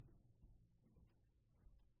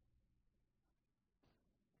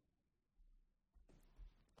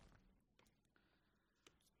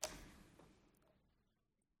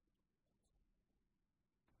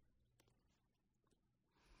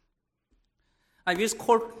I've used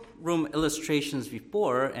courtroom illustrations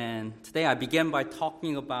before, and today I begin by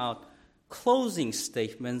talking about closing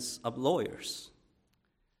statements of lawyers.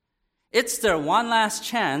 It's their one last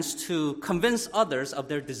chance to convince others of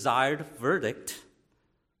their desired verdict.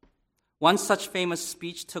 One such famous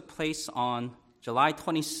speech took place on July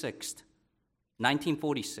 26,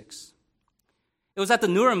 1946. It was at the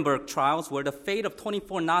Nuremberg trials where the fate of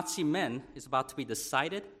 24 Nazi men is about to be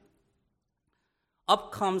decided.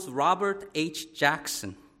 Up comes Robert H.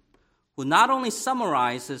 Jackson, who not only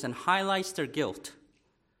summarizes and highlights their guilt,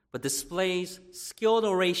 but displays skilled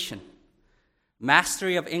oration,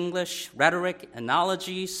 mastery of English, rhetoric,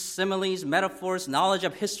 analogies, similes, metaphors, knowledge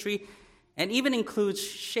of history, and even includes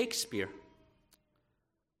Shakespeare.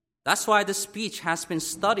 That's why this speech has been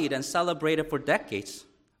studied and celebrated for decades.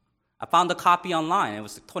 I found a copy online. It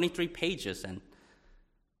was 23 pages, and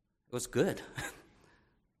it was good.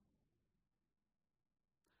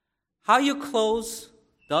 How you close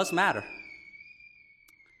does matter.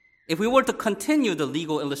 If we were to continue the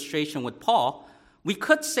legal illustration with Paul, we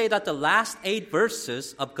could say that the last 8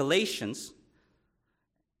 verses of Galatians,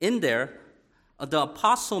 in there, the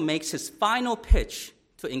apostle makes his final pitch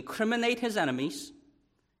to incriminate his enemies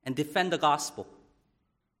and defend the gospel.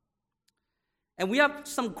 And we have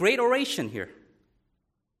some great oration here.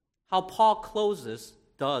 How Paul closes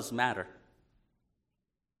does matter.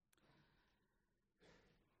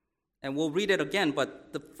 And we'll read it again,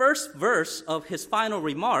 but the first verse of his final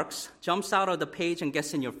remarks jumps out of the page and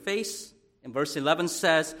gets in your face. In verse 11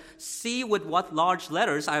 says, "See with what large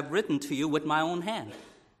letters I have written to you with my own hand."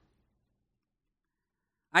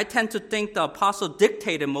 I tend to think the apostle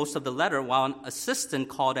dictated most of the letter while an assistant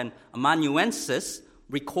called an amanuensis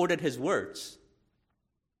recorded his words.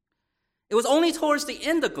 It was only towards the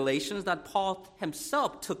end of Galatians that Paul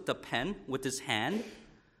himself took the pen with his hand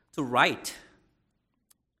to write.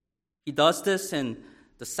 He does this in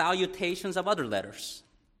the salutations of other letters.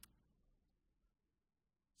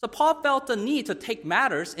 So Paul felt the need to take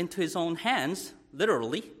matters into his own hands,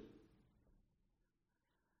 literally.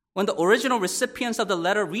 When the original recipients of the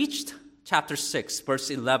letter reached chapter 6, verse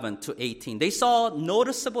 11 to 18, they saw a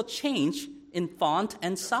noticeable change in font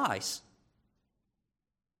and size.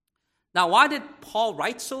 Now, why did Paul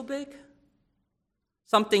write so big?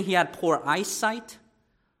 Something he had poor eyesight.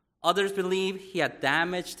 Others believe he had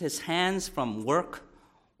damaged his hands from work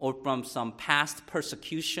or from some past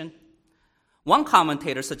persecution. One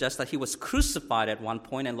commentator suggests that he was crucified at one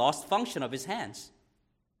point and lost function of his hands.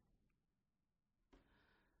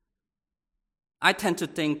 I tend to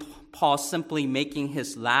think Paul simply making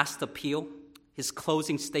his last appeal, his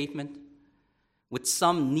closing statement, with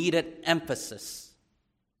some needed emphasis.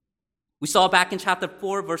 We saw back in chapter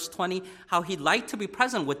 4, verse 20, how he'd like to be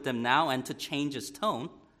present with them now and to change his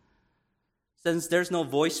tone. Since there's no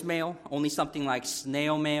voicemail, only something like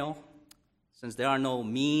snail mail, since there are no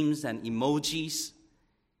memes and emojis,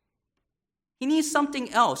 he needs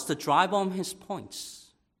something else to drive home his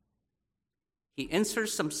points. He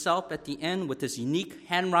inserts himself at the end with his unique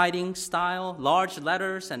handwriting style, large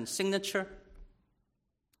letters, and signature.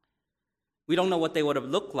 We don't know what they would have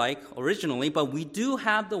looked like originally, but we do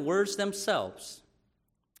have the words themselves.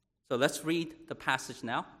 So let's read the passage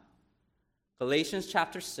now. Galatians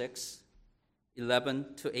chapter 6,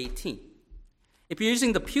 11 to 18. If you're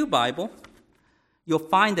using the Pew Bible, you'll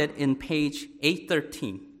find it in page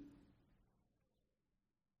 813.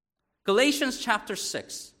 Galatians chapter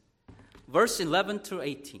 6, verse 11 through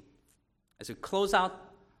 18, as we close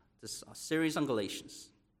out this series on Galatians.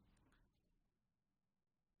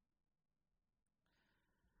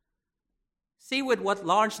 "See with what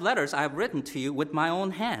large letters I have written to you with my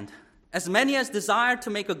own hand. As many as desire to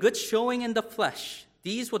make a good showing in the flesh,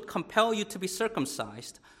 these would compel you to be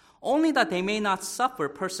circumcised, only that they may not suffer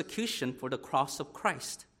persecution for the cross of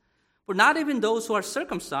Christ. For not even those who are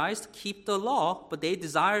circumcised keep the law, but they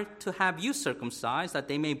desire to have you circumcised, that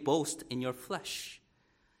they may boast in your flesh.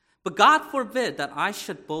 But God forbid that I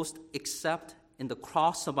should boast except in the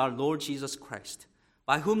cross of our Lord Jesus Christ,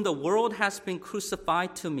 by whom the world has been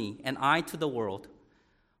crucified to me, and I to the world.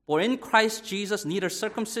 For in Christ Jesus neither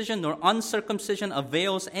circumcision nor uncircumcision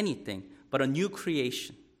avails anything, but a new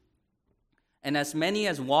creation. And as many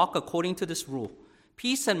as walk according to this rule,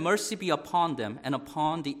 peace and mercy be upon them and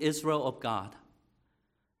upon the Israel of God.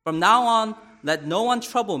 From now on, let no one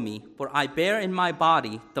trouble me, for I bear in my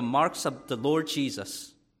body the marks of the Lord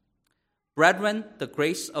Jesus. Brethren, the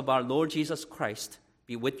grace of our Lord Jesus Christ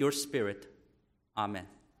be with your spirit. Amen."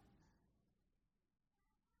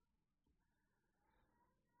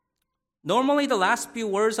 Normally, the last few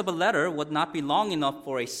words of a letter would not be long enough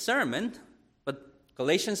for a sermon, but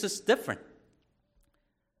Galatians is different.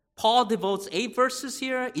 Paul devotes 8 verses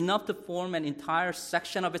here, enough to form an entire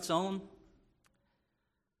section of its own.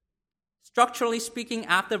 Structurally speaking,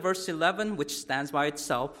 after verse 11, which stands by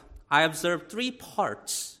itself, I observe 3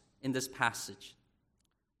 parts in this passage.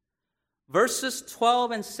 Verses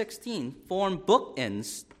 12 and 16 form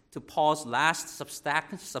bookends to Paul's last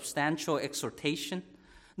substantial exhortation.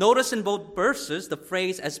 Notice in both verses the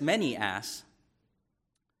phrase "as many as."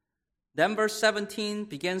 Then verse 17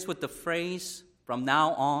 begins with the phrase "from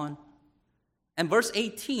now on." And verse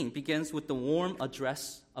 18 begins with the warm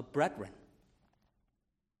address of brethren.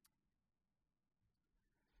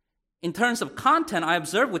 In terms of content, I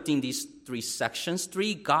observe within these 3 sections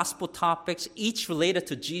 3 gospel topics, each related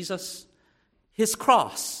to Jesus: his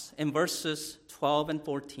cross in verses 12 and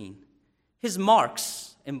 14, his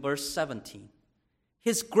marks in verse 17,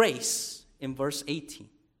 his grace in verse 18.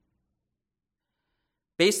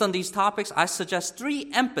 Based on these topics, I suggest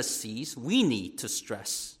 3 emphases we need to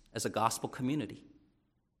stress as a gospel community.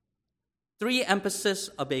 3 emphases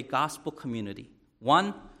of a gospel community.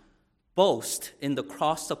 1, boast in the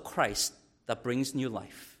cross of Christ that brings new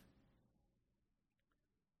life.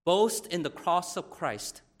 Boast in the cross of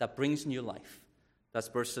Christ that brings new life. That's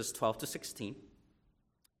verses 12 to 16.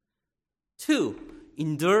 2,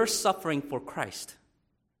 endure suffering for Christ.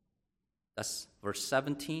 That's verse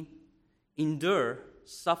 17. Endure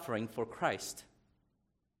suffering for Christ.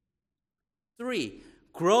 3,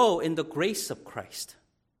 grow in the grace of Christ.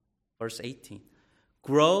 Verse 18.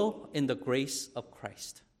 Grow in the grace of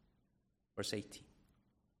Christ. Verse 18.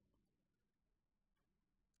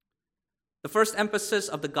 The first emphasis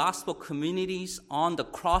of the gospel communities on the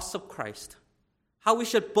cross of Christ, how we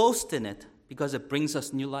should boast in it because it brings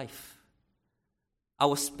us new life. I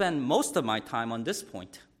will spend most of my time on this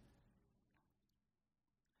point.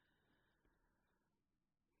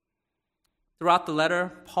 Throughout the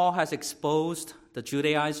letter, Paul has exposed the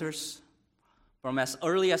Judaizers. From as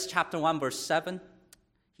early as chapter 1, verse 7,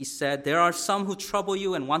 he said, "There are some who trouble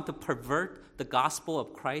you and want to pervert the gospel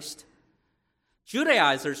of Christ."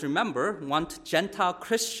 Judaizers, remember, want Gentile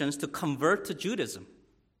Christians to convert to Judaism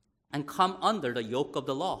and come under the yoke of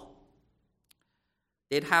the law.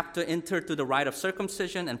 They'd have to enter through the rite of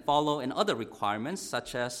circumcision and follow in other requirements,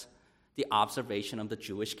 such as the observation of the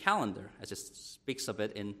Jewish calendar, as it speaks of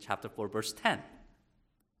it in chapter 4, verse 10.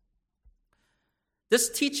 This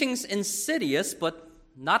teaching's insidious, but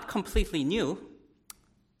not completely new.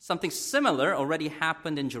 Something similar already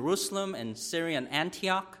happened in Jerusalem and Syrian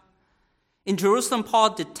Antioch. In Jerusalem,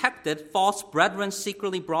 Paul detected false brethren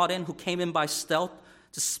secretly brought in who came in by stealth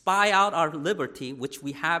to spy out our liberty, which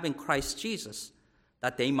we have in Christ Jesus,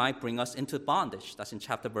 that they might bring us into bondage. That's in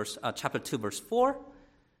chapter 2, verse 4.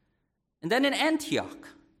 And then in Antioch,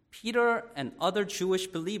 Peter and other Jewish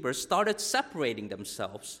believers started separating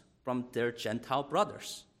themselves from their Gentile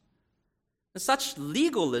brothers. And such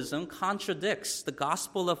legalism contradicts the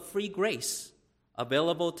gospel of free grace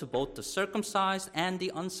available to both the circumcised and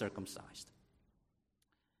the uncircumcised.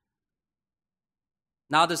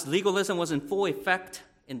 Now, this legalism was in full effect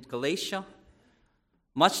in Galatia.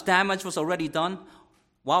 Much damage was already done.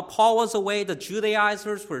 While Paul was away, the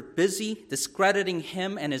Judaizers were busy discrediting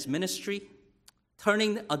him and his ministry,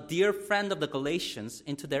 turning a dear friend of the Galatians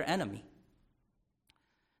into their enemy.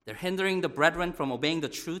 They're hindering the brethren from obeying the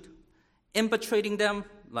truth, infiltrating them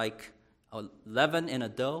like a leaven in a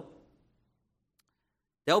dough.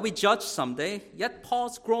 They'll be judged someday, yet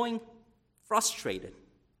Paul's growing frustrated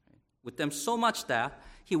with them so much that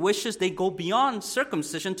he wishes they go beyond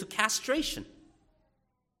circumcision to castration.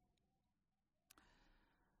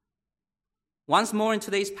 Once more in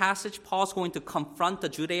today's passage, Paul's going to confront the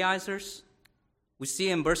Judaizers. We see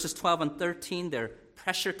in verses 12 and 13 their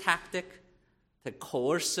pressure tactic, their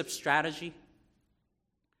coercive strategy.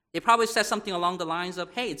 They probably said something along the lines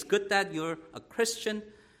of, "Hey, it's good that you're a Christian,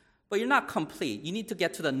 but you're not complete. You need to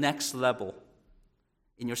get to the next level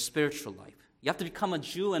in your spiritual life. You have to become a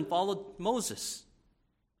Jew and follow Moses.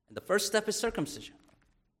 And the first step is circumcision."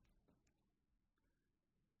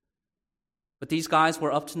 But these guys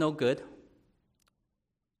were up to no good.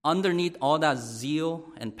 Underneath all that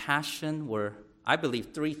zeal and passion were, I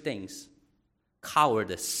believe, 3 things: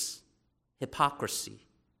 cowardice, hypocrisy,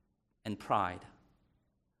 and pride.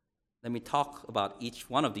 Let me talk about each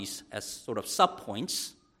one of these as sort of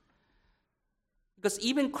subpoints, because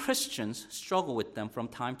even Christians struggle with them from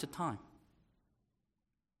time to time.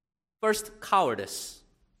 First, cowardice.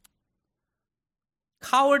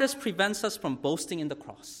 Cowardice prevents us from boasting in the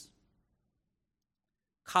cross.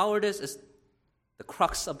 Cowardice is the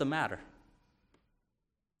crux of the matter.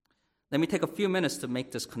 Let me take a few minutes to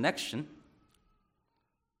make this connection.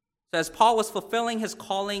 So as Paul was fulfilling his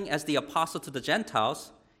calling as the apostle to the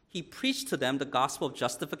Gentiles, he preached to them the gospel of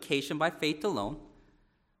justification by faith alone.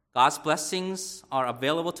 God's blessings are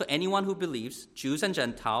available to anyone who believes, Jews and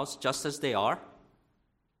Gentiles, just as they are.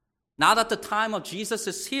 Now that the time of Jesus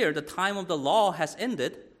is here, the time of the law has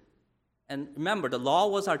ended. And remember, the law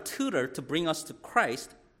was our tutor to bring us to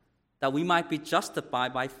Christ, that we might be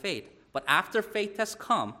justified by faith. But after faith has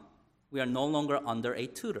come, we are no longer under a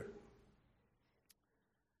tutor.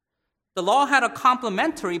 The law had a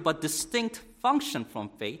complementary but distinct function from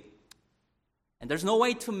faith. And there's no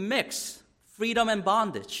way to mix freedom and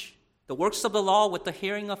bondage, the works of the law with the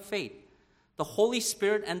hearing of faith, the Holy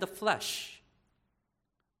Spirit and the flesh,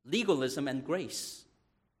 legalism and grace.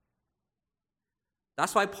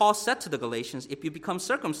 That's why Paul said to the Galatians, if you become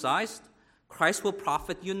circumcised, Christ will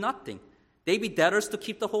profit you nothing. They be debtors to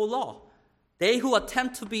keep the whole law. They who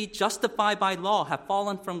attempt to be justified by law have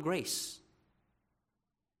fallen from grace.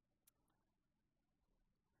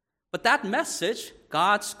 But that message,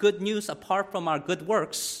 God's good news apart from our good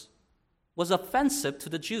works, was offensive to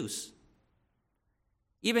the Jews.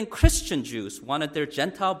 Even Christian Jews wanted their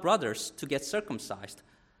Gentile brothers to get circumcised.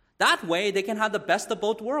 That way they can have the best of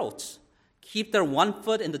both worlds, keep their one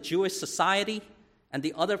foot in the Jewish society and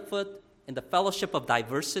the other foot in the fellowship of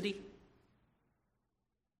diversity.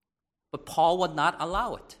 But Paul would not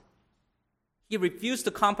allow it. He refused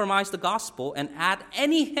to compromise the gospel and add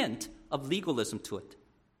any hint of legalism to it.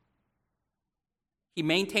 He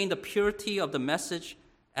maintained the purity of the message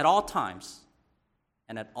at all times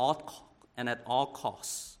and at all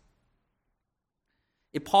costs.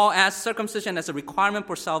 If Paul adds circumcision as a requirement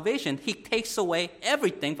for salvation, he takes away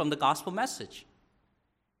everything from the gospel message.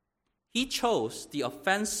 He chose the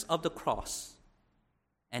offense of the cross,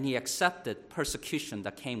 and he accepted persecution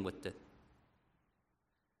that came with it.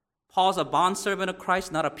 Paul's a bondservant of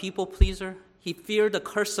Christ, not a people pleaser. He feared the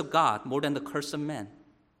curse of God more than the curse of men.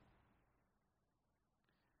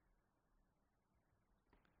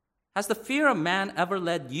 Has the fear of man ever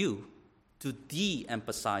led you to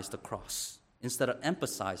de-emphasize the cross instead of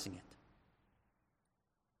emphasizing it?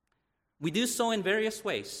 We do so in various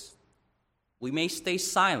ways. We may stay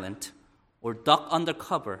silent or duck under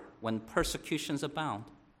cover when persecutions abound.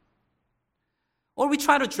 Or we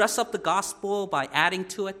try to dress up the gospel by adding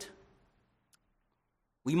to it.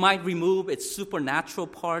 We might remove its supernatural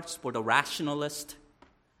parts for the rationalist,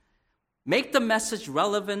 make the message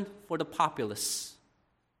relevant for the populace,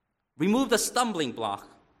 remove the stumbling block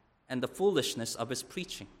and the foolishness of his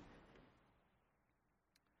preaching.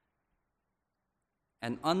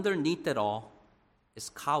 And underneath it all is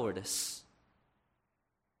cowardice.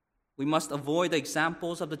 We must avoid the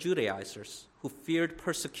examples of the Judaizers who feared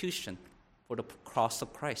persecution for the cross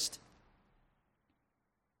of Christ.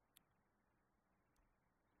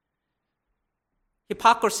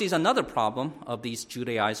 Hypocrisy is another problem of these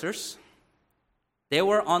Judaizers. They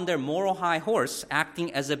were on their moral high horse,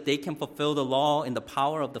 acting as if they can fulfill the law in the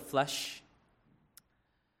power of the flesh.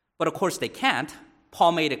 But of course they can't.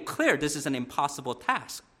 Paul made it clear this is an impossible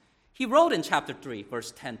task. He wrote in chapter 3,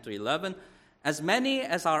 verse 10 to 11, "As many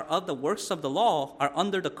as are of the works of the law are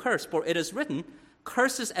under the curse, for it is written,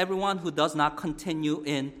 Cursed is everyone who does not continue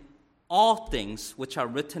in all things which are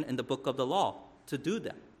written in the book of the law, to do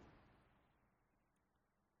them."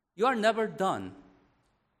 You are never done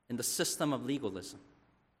in the system of legalism.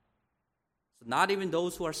 So not even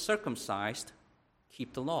those who are circumcised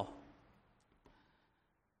keep the law.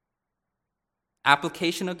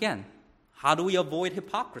 Application again. How do we avoid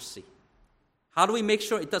hypocrisy? How do we make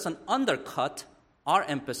sure it doesn't undercut our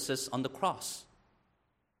emphasis on the cross?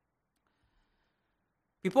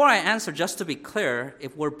 Before I answer, just to be clear,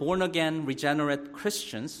 if we're born-again, regenerate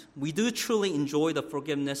Christians, we do truly enjoy the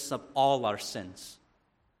forgiveness of all our sins.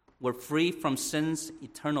 We're free from sin's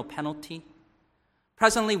eternal penalty.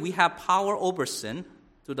 Presently, we have power over sin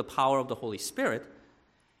through the power of the Holy Spirit.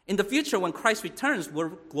 In the future, when Christ returns, we're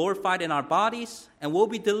glorified in our bodies and will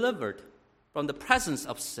be delivered from the presence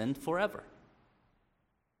of sin forever.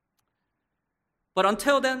 But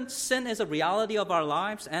until then, sin is a reality of our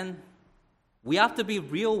lives, and we have to be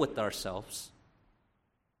real with ourselves.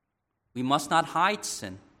 We must not hide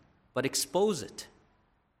sin, but expose it.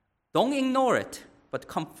 Don't ignore it, but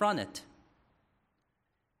confront it.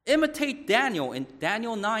 Imitate Daniel in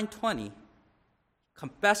Daniel 9:20.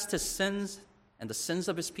 Confessed his sins and the sins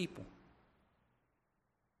of his people.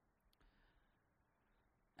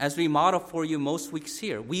 As we model for you most weeks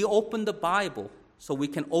here, we open the Bible so we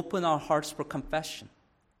can open our hearts for confession.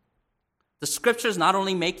 The scriptures not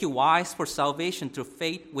only make you wise for salvation through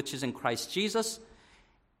faith, which is in Christ Jesus,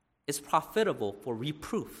 it's profitable for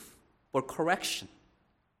reproof, for correction,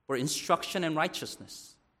 for instruction in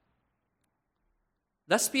righteousness.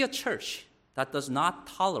 Let's be a church that does not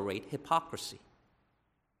tolerate hypocrisy.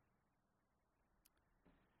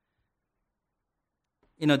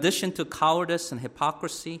 In addition to cowardice and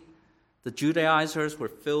hypocrisy, the Judaizers were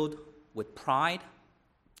filled with pride.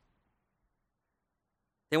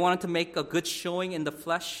 They wanted to make a good showing in the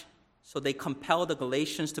flesh, so they compelled the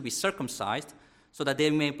Galatians to be circumcised so that they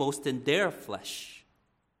may boast in their flesh.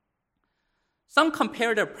 Some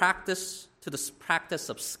compare their practice to the practice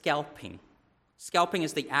of scalping. Scalping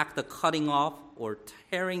is the act of cutting off or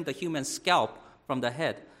tearing the human scalp from the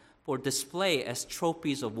head for display as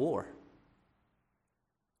trophies of war.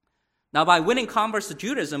 Now, by winning converts to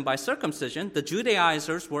Judaism by circumcision, the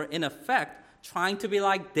Judaizers were in effect trying to be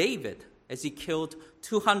like David as he killed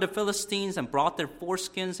 200 Philistines and brought their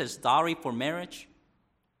foreskins as dowry for marriage.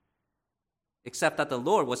 Except that the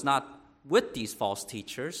Lord was not with these false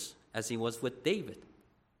teachers as he was with David.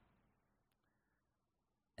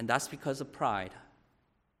 And that's because of pride.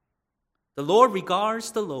 The Lord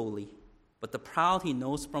regards the lowly, but the proud he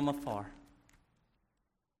knows from afar.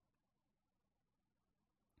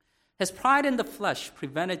 Has pride in the flesh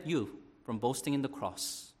prevented you from boasting in the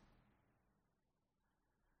cross?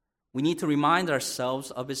 We need to remind ourselves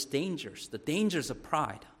of its dangers, the dangers of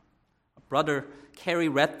pride. Brother Carey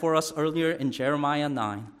read for us earlier in Jeremiah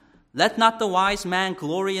 9. Let not the wise man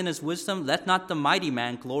glory in his wisdom, let not the mighty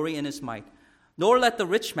man glory in his might, nor let the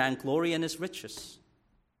rich man glory in his riches.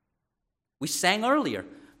 We sang earlier,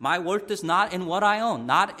 my worth is not in what I own,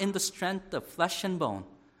 not in the strength of flesh and bone.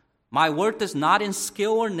 My worth is not in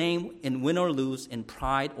skill or name, in win or lose, in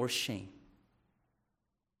pride or shame.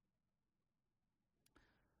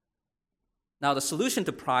 Now, the solution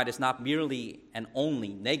to pride is not merely and only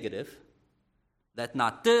negative. Let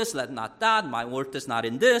not this, let not that, my worth is not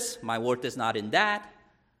in this, my worth is not in that.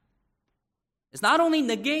 It's not only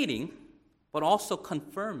negating, but also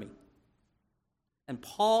confirming. And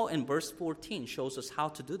Paul in verse 14 shows us how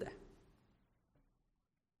to do that.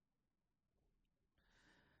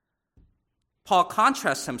 Paul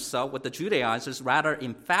contrasts himself with the Judaizers rather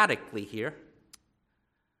emphatically here.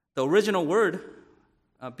 The original word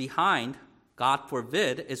behind God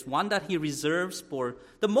forbid is one that he reserves for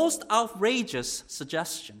the most outrageous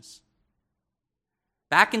suggestions.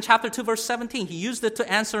 Back in chapter 2, verse 17, he used it to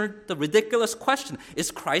answer the ridiculous question,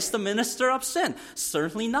 is Christ the minister of sin?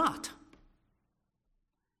 Certainly not.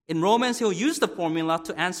 In Romans, he'll use the formula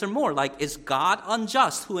to answer more, like, is God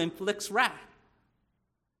unjust who inflicts wrath?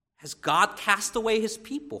 Has God cast away his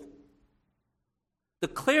people? The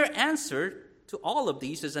clear answer to all of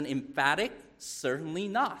these is an emphatic, certainly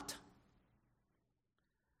not.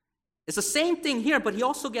 It's the same thing here, but he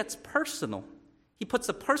also gets personal. He puts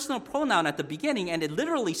a personal pronoun at the beginning, and it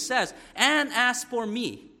literally says, and as for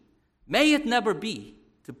me, may it never be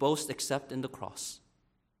to boast except in the cross.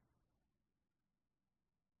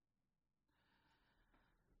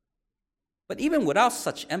 But even without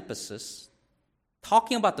such emphasis,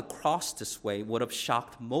 talking about the cross this way would have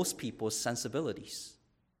shocked most people's sensibilities.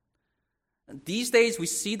 These days, we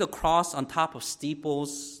see the cross on top of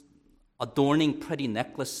steeples, adorning pretty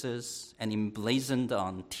necklaces and emblazoned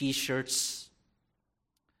on T-shirts.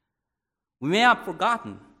 We may have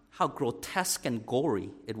forgotten how grotesque and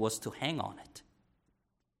gory it was to hang on it.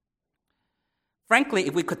 Frankly,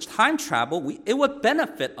 if we could time travel, it would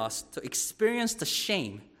benefit us to experience the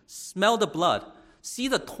shame, smell the blood, see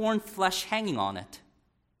the torn flesh hanging on it,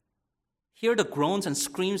 hear the groans and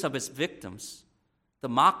screams of its victims, the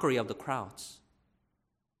mockery of the crowds.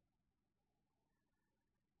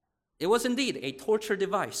 It was indeed a torture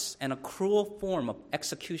device and a cruel form of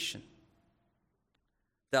execution.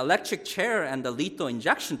 The electric chair and the lethal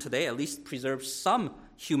injection today at least preserve some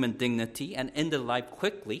human dignity and ended life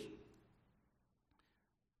quickly.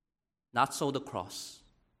 Not so the cross.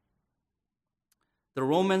 The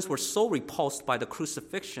Romans were so repulsed by the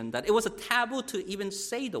crucifixion that it was a taboo to even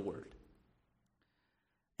say the word.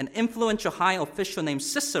 An influential high official named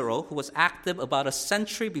Cicero, who was active about a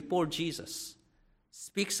century before Jesus,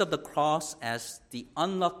 speaks of the cross as the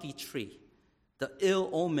unlucky tree, the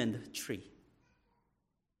ill-omened tree.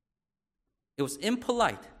 It was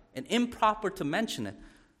impolite and improper to mention it,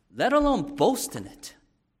 let alone boast in it.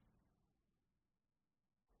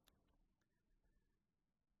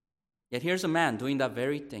 Yet here's a man doing that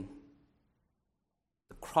very thing.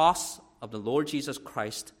 The cross of the Lord Jesus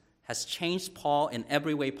Christ has changed Paul in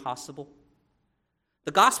every way possible.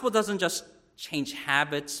 The gospel doesn't just change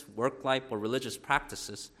habits, work life, or religious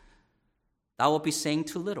practices. That would be saying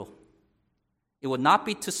too little. It would not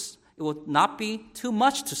be too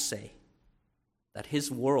much to say that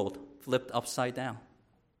his world flipped upside down.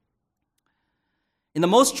 In the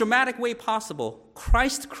most dramatic way possible,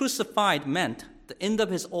 Christ crucified meant the end of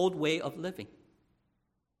his old way of living.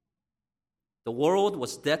 The world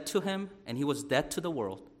was dead to him, and he was dead to the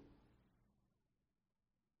world.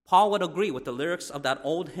 Paul would agree with the lyrics of that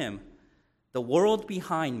old hymn, "The world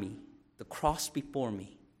behind me, the cross before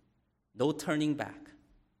me, no turning back,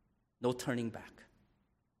 no turning back."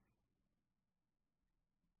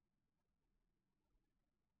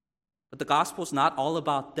 But the gospel is not all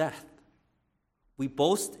about death. We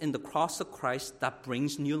boast in the cross of Christ that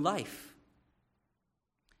brings new life.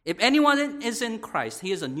 If anyone is in Christ,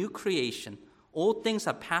 he is a new creation. Old things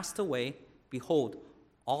have passed away. Behold,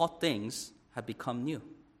 all things have become new.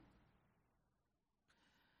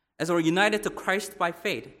 As we're united to Christ by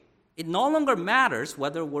faith, it no longer matters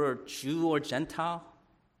whether we're Jew or Gentile.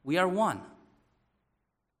 We are one.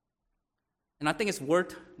 And I think it's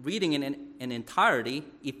worth reading in entirety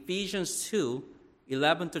Ephesians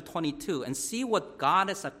 2:11-22, and see what God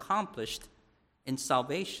has accomplished in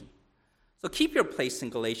salvation. So keep your place in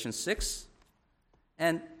Galatians 6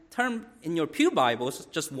 and turn in your pew Bibles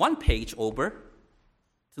just one page over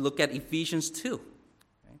to look at Ephesians 2.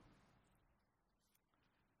 Okay?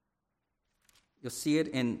 You'll see it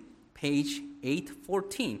in page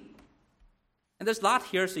 814. And there's a lot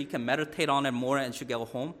here, so you can meditate on it more as you go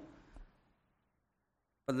home.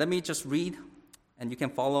 But let me just read, and you can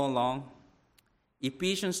follow along.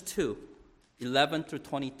 Ephesians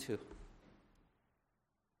 2:11-22.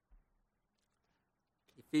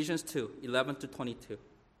 Ephesians 2:11-22.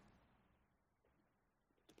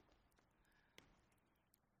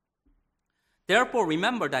 Therefore,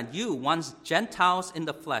 remember that you, once Gentiles in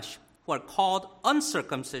the flesh, who are called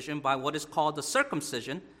uncircumcision by what is called the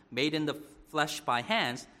circumcision, made in the flesh by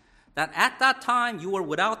hands, that at that time you were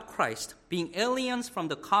without Christ, being aliens from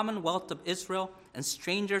the commonwealth of Israel and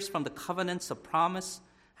strangers from the covenants of promise,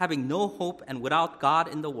 having no hope and without God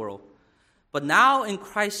in the world. But now in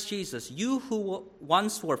Christ Jesus, you who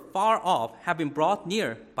once were far off have been brought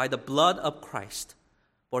near by the blood of Christ.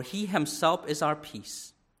 For he himself is our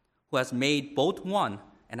peace, who has made both one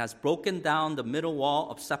and has broken down the middle wall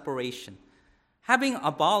of separation, having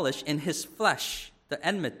abolished in his flesh the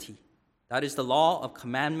enmity, that is the law of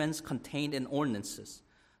commandments contained in ordinances,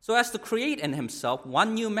 so as to create in himself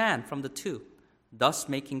one new man from the two, thus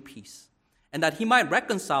making peace, and that he might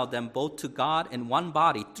reconcile them both to God in one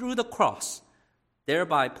body through the cross,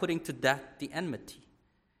 thereby putting to death the enmity.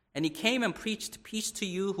 And he came and preached peace to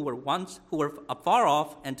you who were afar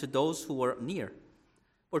off, and to those who were near.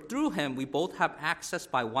 For through him we both have access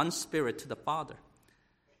by one Spirit to the Father.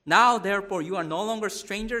 Now, therefore, you are no longer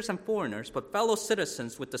strangers and foreigners, but fellow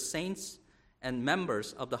citizens with the saints and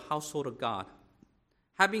members of the household of God,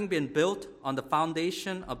 having been built on the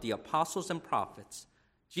foundation of the apostles and prophets,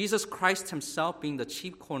 Jesus Christ himself being the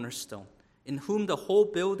chief cornerstone, in whom the whole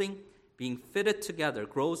building, being fitted together,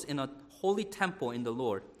 grows in a holy temple in the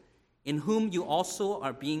Lord, in whom you also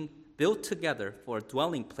are being built together for a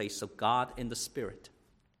dwelling place of God in the Spirit.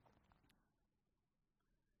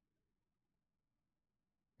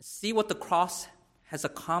 See what the cross has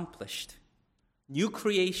accomplished. New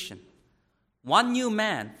creation. One new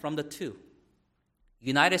man from the two.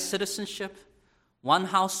 United citizenship. One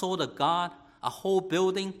household of God. A whole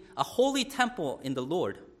building. A holy temple in the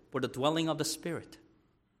Lord for the dwelling of the Spirit.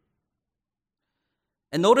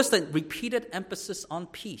 And notice the repeated emphasis on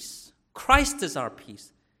peace. Christ is our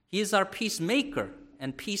peace. He is our peacemaker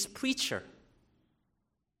and peace preacher.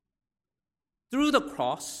 Through the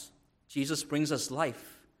cross, Jesus brings us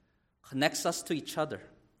life, connects us to each other,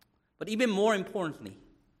 but even more importantly,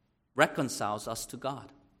 reconciles us to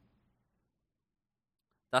God.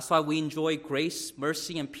 That's why we enjoy grace,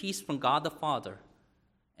 mercy, and peace from God the Father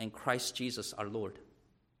and Christ Jesus our Lord.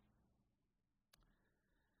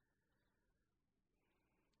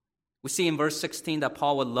 We see in verse 16 that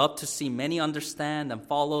Paul would love to see many understand and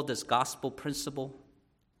follow this gospel principle,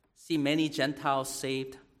 see many Gentiles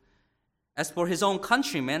saved. As for his own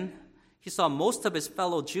countrymen, he saw most of his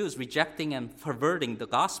fellow Jews rejecting and perverting the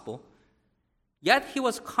gospel, yet he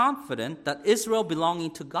was confident that Israel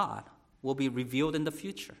belonging to God will be revealed in the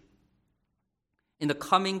future. In the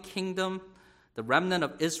coming kingdom, the remnant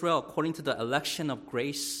of Israel, according to the election of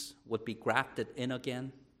grace, would be grafted in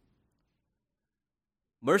again.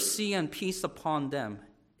 Mercy and peace upon them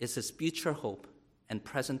is his future hope and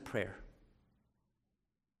present prayer.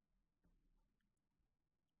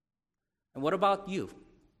 And what about you?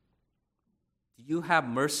 Do you have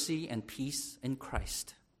mercy and peace in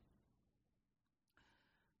Christ?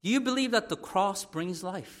 Do you believe that the cross brings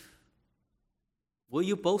life? Will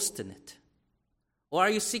you boast in it? Or are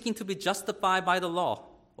you seeking to be justified by the law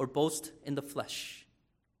or boast in the flesh?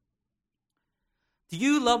 Do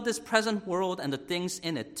you love this present world and the things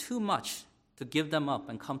in it too much to give them up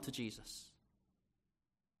and come to Jesus.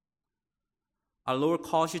 Our Lord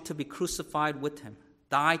calls you to be crucified with him.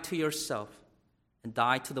 Die to yourself and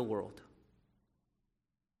die to the world.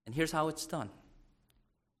 And here's how it's done.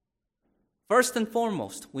 First and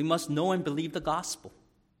foremost, we must know and believe the gospel.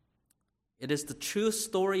 It is the true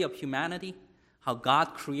story of humanity, how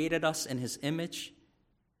God created us in his image.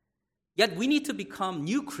 Yet we need to become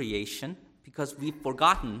new creation because we've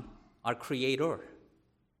forgotten our Creator.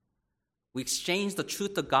 We exchanged the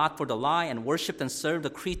truth of God for the lie and worshiped and served the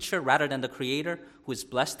creature rather than the Creator who is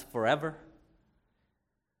blessed forever.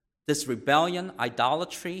 This rebellion,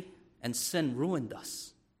 idolatry, and sin ruined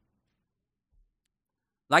us.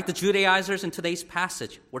 Like the Judaizers in today's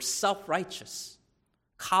passage, we're self-righteous,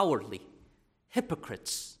 cowardly,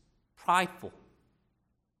 hypocrites, prideful.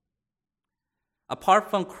 Apart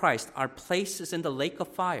from Christ, our place is in the lake of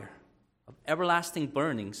fire, of everlasting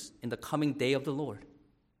burnings in the coming day of the Lord.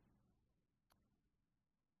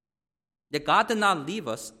 Yet God did not leave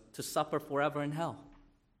us to suffer forever in hell.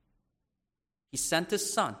 He sent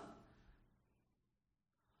his Son.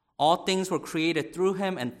 All things were created through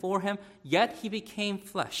him and for him, yet he became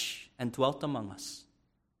flesh and dwelt among us.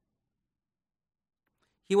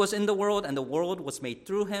 He was in the world, and the world was made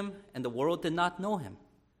through him, and the world did not know him.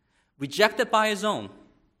 Rejected by his own,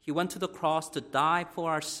 he went to the cross to die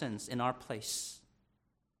for our sins in our place.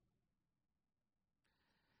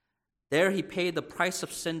 There he paid the price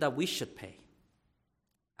of sin that we should pay.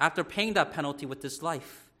 After paying that penalty with his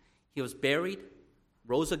life, he was buried,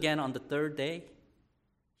 rose again on the third day.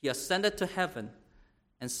 He ascended to heaven,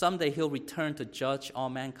 and someday he'll return to judge all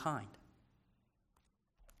mankind.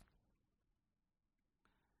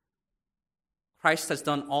 Christ has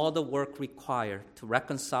done all the work required to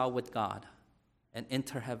reconcile with God and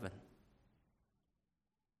enter heaven.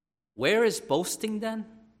 Where is boasting then?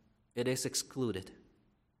 It is excluded.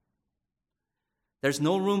 There's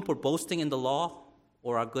no room for boasting in the law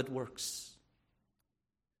or our good works.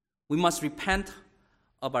 We must repent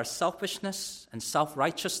of our selfishness and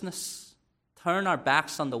self-righteousness, turn our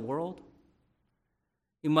backs on the world.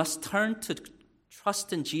 We must turn to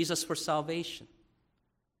trust in Jesus for salvation.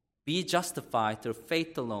 Be justified through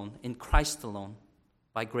faith alone, in Christ alone,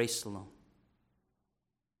 by grace alone.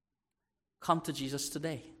 Come to Jesus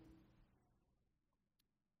today.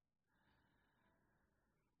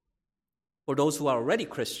 For those who are already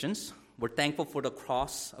Christians, we're thankful for the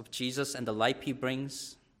cross of Jesus and the life he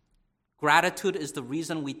brings. Gratitude is the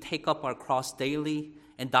reason we take up our cross daily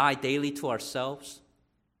and die daily to ourselves.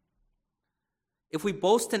 If we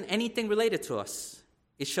boast in anything related to us,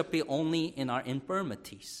 it should be only in our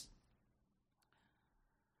infirmities.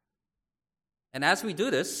 And as we do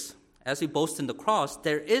this, as we boast in the cross,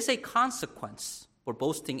 there is a consequence for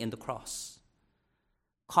boasting in the cross.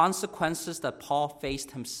 Consequences that Paul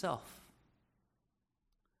faced himself.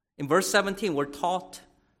 In verse 17, we're taught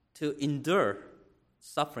to endure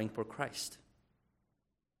suffering for Christ.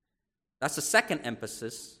 That's the second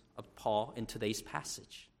emphasis of Paul in today's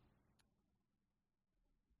passage.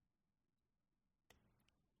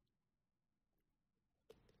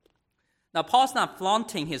 Now, Paul's not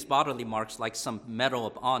flaunting his bodily marks like some medal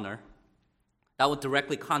of honor. That would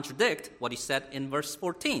directly contradict what he said in verse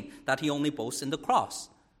 14, that he only boasts in the cross.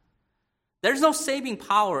 There's no saving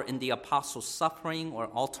power in the apostle's suffering or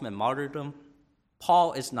ultimate martyrdom.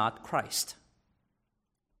 Paul is not Christ.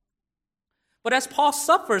 But as Paul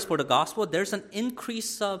suffers for the gospel, there's an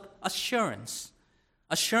increase of assurance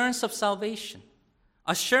of salvation,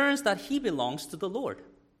 assurance that he belongs to the Lord.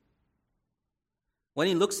 When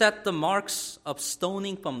he looks at the marks of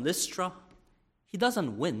stoning from Lystra, he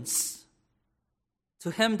doesn't wince.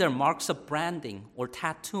 To him, they're marks of branding or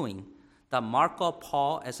tattooing that mark out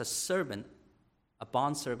Paul as a servant, a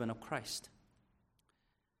bondservant of Christ.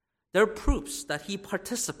 They're proofs that he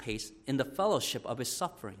participates in the fellowship of his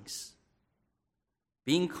sufferings,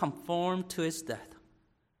 being conformed to his death,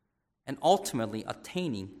 and ultimately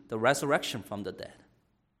attaining the resurrection from the dead.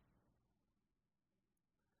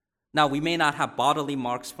 Now, we may not have bodily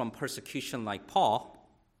marks from persecution like Paul,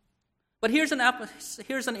 but here's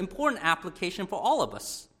an important application for all of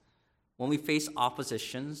us when we face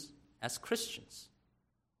oppositions as Christians.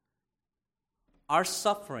 Our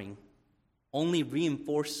suffering only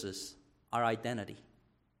reinforces our identity.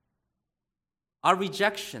 Our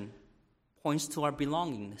rejection points to our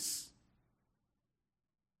belongingness.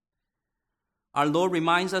 Our Lord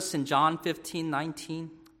reminds us in John 15:19,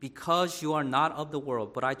 because you are not of the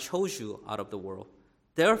world, but I chose you out of the world.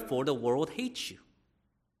 Therefore, the world hates you.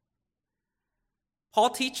 Paul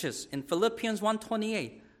teaches in Philippians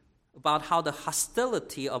 1:28 about how the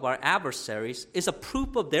hostility of our adversaries is a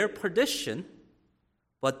proof of their perdition,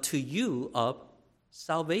 but to you of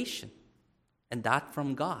salvation, and that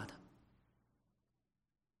from God.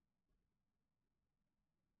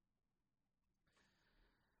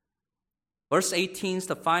 Verse 18 is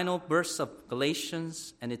the final verse of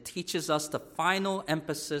Galatians, and it teaches us the final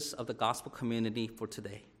emphasis of the gospel community for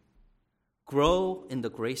today. Grow in the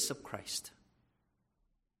grace of Christ.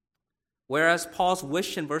 Whereas Paul's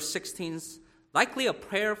wish in verse 16 is likely a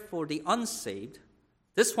prayer for the unsaved,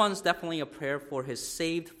 this one's definitely a prayer for his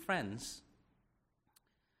saved friends.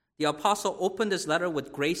 The apostle opened his letter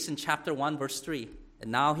with grace in chapter 1, verse 3,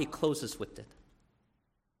 and now he closes with it.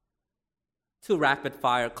 Two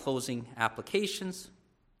rapid-fire closing applications.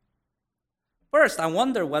 First, I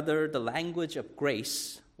wonder whether the language of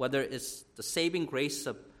grace, whether it's the saving grace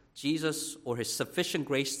of Jesus or his sufficient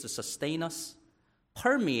grace to sustain us,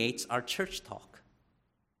 permeates our church talk.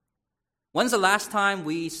 When's the last time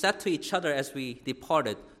we said to each other as we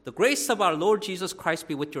departed, "The grace of our Lord Jesus Christ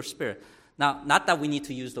be with your spirit"? Now, not that we need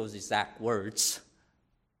to use those exact words,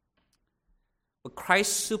 but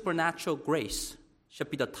Christ's supernatural grace should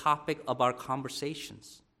be the topic of our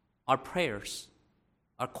conversations, our prayers,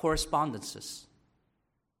 our correspondences.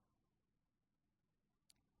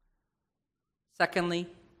 Secondly,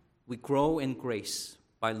 we grow in grace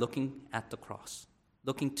by looking at the cross,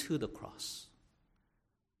 looking to the cross.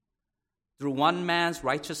 Through one man's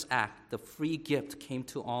righteous act, the free gift came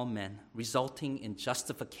to all men, resulting in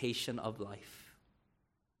justification of life.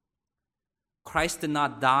 Christ did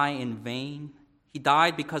not die in vain. He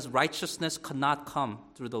died because righteousness could not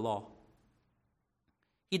come through the law.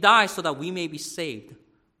 He died so that we may be saved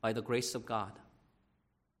by the grace of God.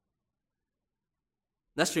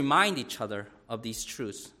 Let's remind each other of these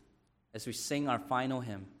truths as we sing our final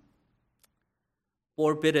hymn.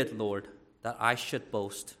 Forbid it, Lord, that I should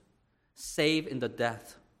boast, save in the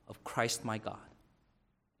death of Christ my God.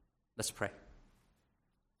 Let's pray.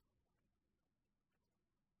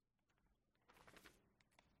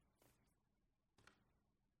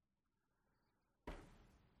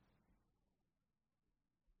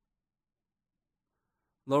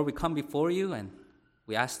 Lord, we come before you and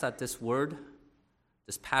we ask that this word,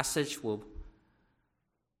 this passage will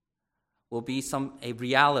be a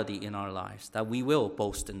reality in our lives, that we will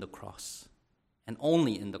boast in the cross and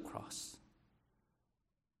only in the cross.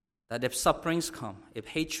 That if sufferings come, if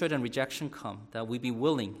hatred and rejection come, that we be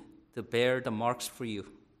willing to bear the marks for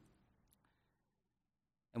you.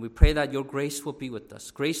 And we pray that your grace will be with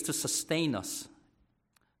us, grace to sustain us,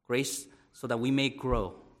 grace so that we may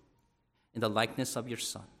grow in the likeness of your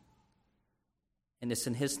Son. And it's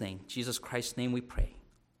in his name, Jesus Christ's name, we pray.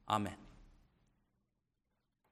 Amen.